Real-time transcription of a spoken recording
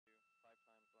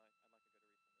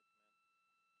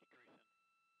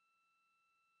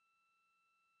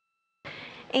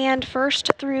And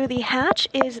first through the hatch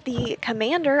is the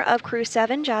commander of Crew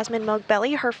 7, Jasmin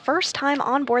Moghbeli, her first time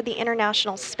on board the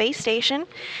International Space Station.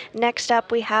 Next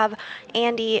up, we have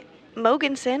Andy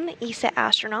Mogensen, ESA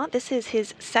astronaut. This is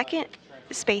his second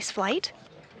space flight.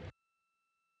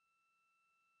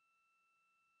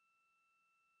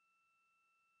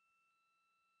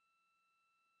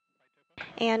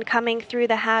 And coming through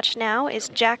the hatch now is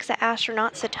JAXA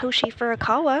astronaut Satoshi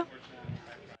Furukawa.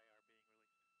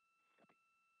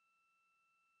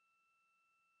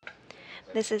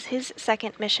 This is his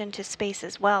second mission to space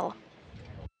as well.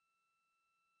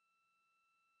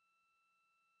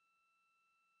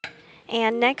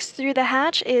 And next through the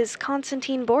hatch is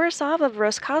Konstantin Borisov of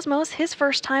Roscosmos, his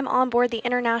first time on board the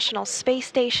International Space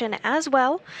Station as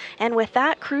well. And with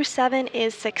that, Crew 7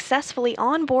 is successfully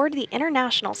on board the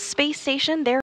International Space Station.